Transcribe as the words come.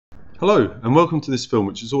Hello and welcome to this film,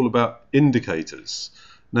 which is all about indicators.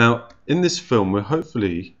 Now in this film we're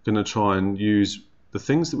hopefully going to try and use the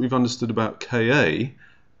things that we've understood about Ka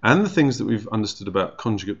and the things that we've understood about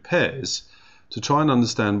conjugate pairs to try and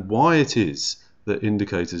understand why it is that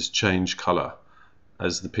indicators change colour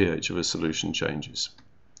as the pH of a solution changes.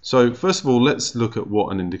 So first of all, let's look at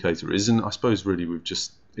what an indicator is, and I suppose really we've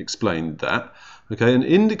just explained that. Okay, an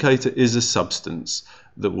indicator is a substance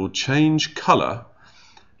that will change colour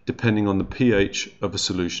depending on the pH of a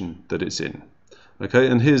solution that it's in. Okay,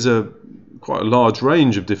 and here's quite a large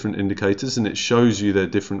range of different indicators, and it shows you their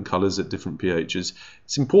different colours at different pHs.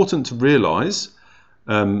 It's important to realise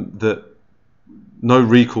that no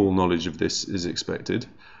recall knowledge of this is expected,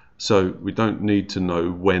 so we don't need to know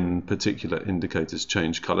when particular indicators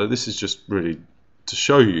change colour. This is just really to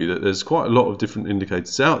show you that there's quite a lot of different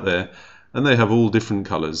indicators out there, and they have all different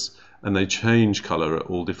colours, and they change colour at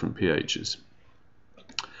all different pHs.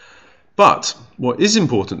 But what is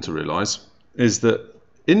important to realise is that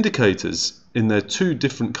indicators in their two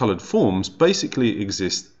different coloured forms basically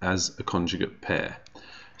exist as a conjugate pair.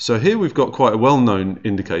 So here we've got quite a well-known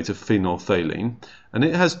indicator, phenolphthalein, and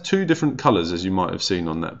it has two different colours, as you might have seen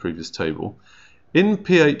on that previous table. In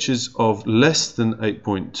pHs of less than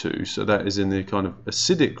 8.2, so that is in the kind of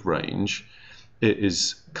acidic range, it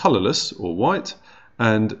is colourless or white,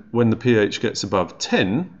 and when the pH gets above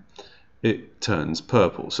 10, it turns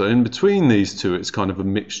purple. So in between these two, it's kind of a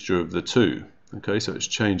mixture of the two. Okay, so it's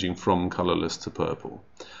changing from colourless to purple.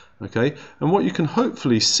 Okay, and what you can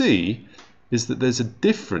hopefully see is that there's a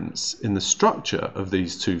difference in the structure of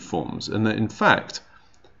these two forms, and that in fact,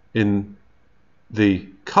 in the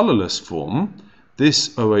colourless form,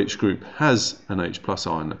 this OH group has an H plus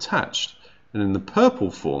ion attached, and in the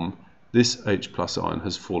purple form, this H plus ion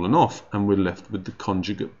has fallen off, and we're left with the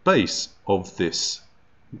conjugate base of this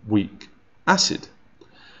weak acid.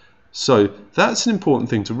 So that's an important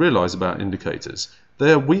thing to realise about indicators.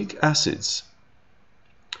 They are weak acids,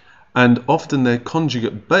 and often their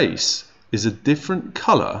conjugate base is a different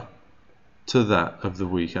colour to that of the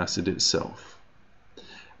weak acid itself.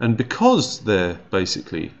 And because they're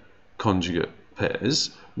basically conjugate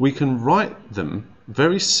pairs, we can write them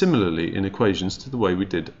very similarly in equations to the way we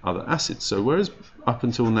did other acids. So whereas up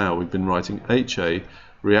until now we've been writing HA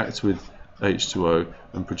reacts with H2O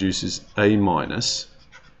and produces A minus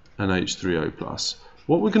and H3O plus,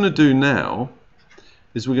 what we're going to do now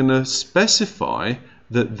is we're going to specify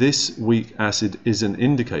that this weak acid is an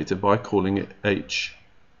indicator by calling it H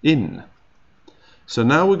in. So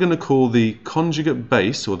now we're going to call the conjugate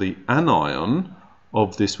base, or the anion,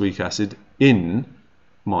 of this weak acid in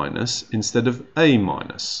minus instead of A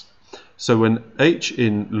minus. So when H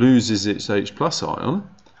in loses its H plus ion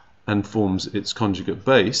and forms its conjugate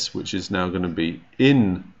base, which is now going to be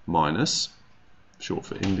in minus, short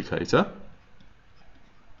for indicator,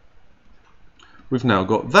 we've now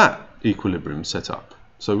got that equilibrium set up.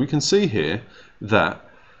 So we can see here that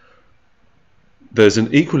there's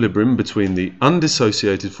an equilibrium between the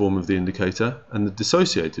undissociated form of the indicator and the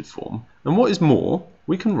dissociated form, and what is more,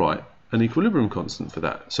 we can write an equilibrium constant for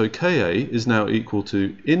that. So Ka is now equal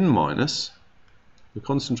to in minus the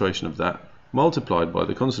concentration of that multiplied by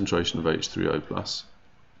the concentration of H3O plus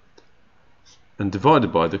and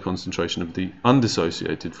divided by the concentration of the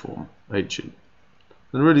undissociated form, Hin.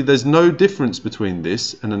 And really there's no difference between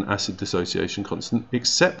this and an acid dissociation constant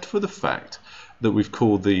except for the fact that we've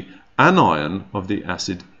called the anion of the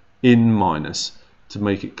acid in minus to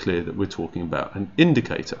make it clear that we're talking about an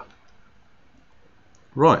indicator.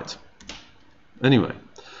 Right. Anyway,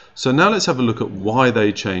 so now let's have a look at why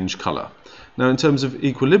they change colour. Now in terms of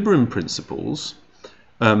equilibrium principles,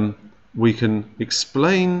 we can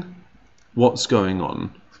explain what's going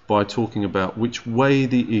on by talking about which way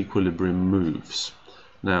the equilibrium moves.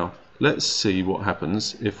 Now let's see what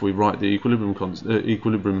happens if we write the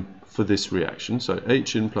equilibrium for this reaction. So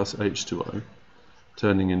Hin plus H2O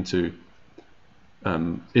turning into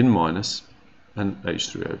in minus and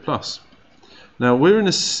H3O plus. Now we're in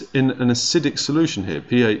an acidic solution here,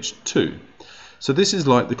 pH 2. So this is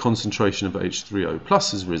like the concentration of H3O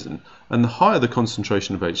plus has risen, and the higher the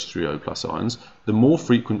concentration of H3O plus ions, the more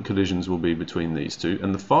frequent collisions will be between these two,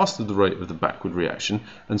 and the faster the rate of the backward reaction,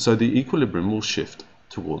 and so the equilibrium will shift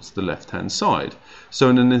towards the left-hand side. So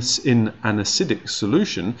in an acidic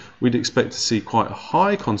solution, we'd expect to see quite a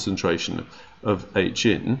high concentration of H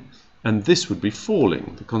in, and this would be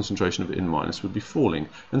falling. The concentration of in minus would be falling,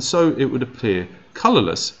 and so it would appear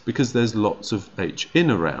colourless because there's lots of H in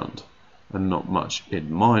around and not much in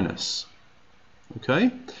minus. Okay?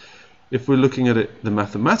 If we're looking at it the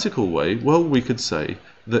mathematical way, well, we could say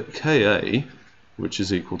that Ka, which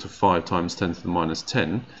is equal to 5 times 10 to the minus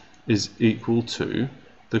 10, is equal to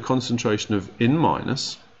the concentration of in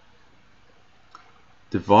minus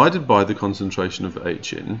divided by the concentration of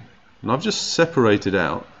H in, and I've just separated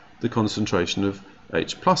out the concentration of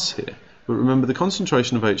H plus here. But remember, the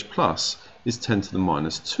concentration of H plus is 10 to the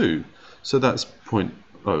minus 2, so that's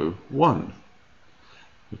 0.01.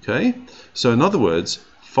 Okay, so in other words,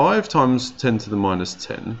 5 times 10 to the minus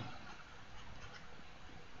 10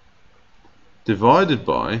 divided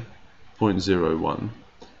by 0.01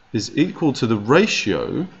 is equal to the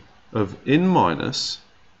ratio of in minus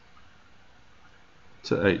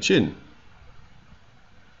to H in.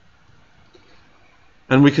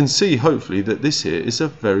 And we can see, hopefully, that this here is a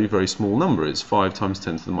very, very small number. It's 5 times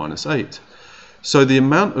 10 to the minus 8. So the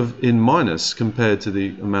amount of in minus compared to the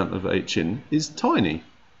amount of H in is tiny.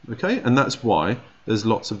 Okay, and that's why there's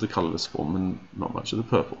lots of the colourless form and not much of the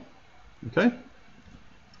purple. Okay,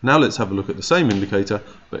 now let's have a look at the same indicator,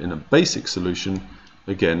 but in a basic solution.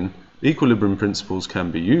 Again, equilibrium principles can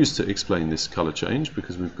be used to explain this colour change,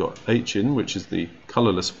 because we've got H in, which is the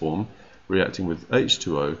colourless form, reacting with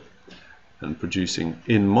H2O and producing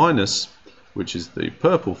in minus, which is the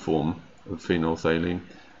purple form of phenolphthalein,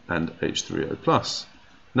 and H3O+.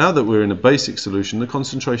 Now that we're in a basic solution, the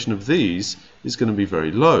concentration of these is going to be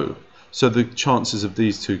very low. So the chances of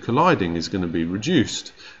these two colliding is going to be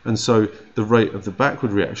reduced. And so the rate of the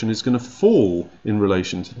backward reaction is going to fall in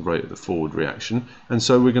relation to the rate of the forward reaction. And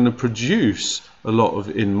so we're going to produce a lot of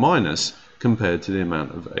in minus compared to the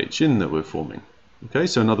amount of H in that we're forming. Okay,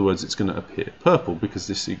 so in other words, it's going to appear purple because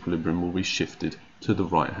this equilibrium will be shifted to the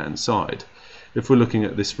right-hand side. If we're looking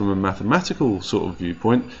at this from a mathematical sort of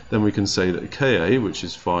viewpoint, then we can say that Ka, which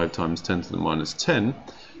is 5 times 10 to the minus 10,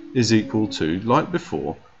 is equal to, like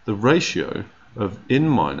before, the ratio of in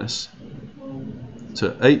minus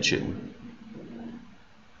to H in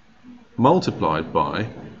multiplied by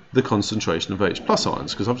the concentration of H plus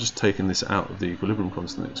ions, because I've just taken this out of the equilibrium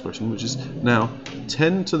constant expression, which is now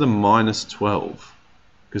 10 to the minus 12,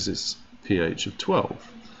 because it's pH of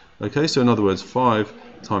 12. Okay, so in other words, 5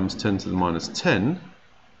 times 10 to the minus 10,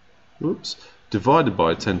 divided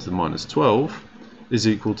by 10 to the minus 12 is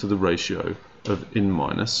equal to the ratio of in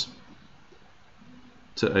minus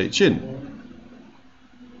to H in.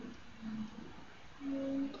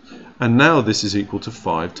 And now this is equal to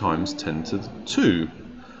 5 times 10 to the 2,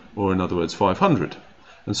 or in other words 500.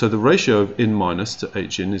 And so the ratio of in minus to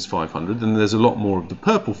H in is 500, and there's a lot more of the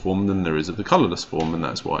purple form than there is of the colourless form, and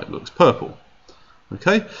that's why it looks purple.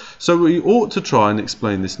 Okay, so we ought to try and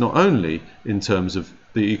explain this not only in terms of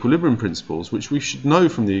the equilibrium principles, which we should know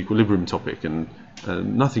from the equilibrium topic and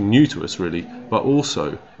nothing new to us really, but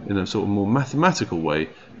also in a sort of more mathematical way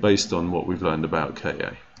based on what we've learned about Ka.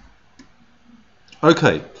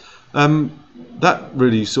 Okay, that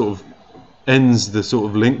really sort of ends the sort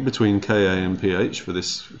of link between Ka and pH for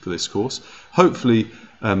this course. Hopefully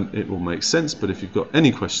it will make sense, but if you've got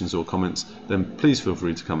any questions or comments, then please feel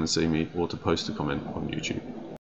free to come and see me or to post a comment on YouTube.